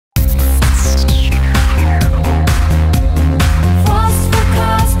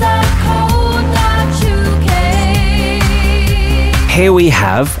Here we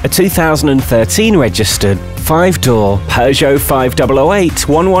have a 2013 registered 5-door Peugeot 5008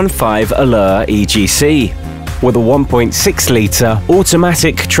 115 Allure EGC with a 1.6-litre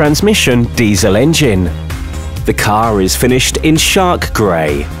automatic transmission diesel engine. The car is finished in shark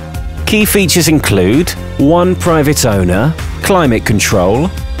grey. Key features include 1 private owner, climate control,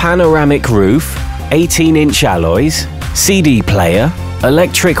 panoramic roof, 18-inch alloys, CD player,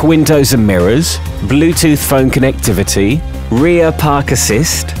 electric windows and mirrors, Bluetooth phone connectivity, rear park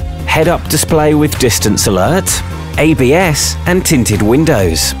assist, head-up display with distance alert, ABS and tinted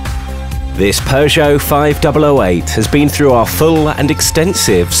windows. This Peugeot 5008 has been through our full and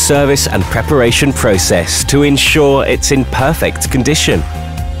extensive service and preparation process to ensure it's in perfect condition.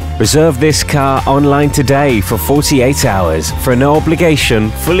 Reserve this car online today for 48 hours for a no obligation,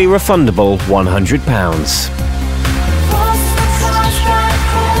 fully refundable £100.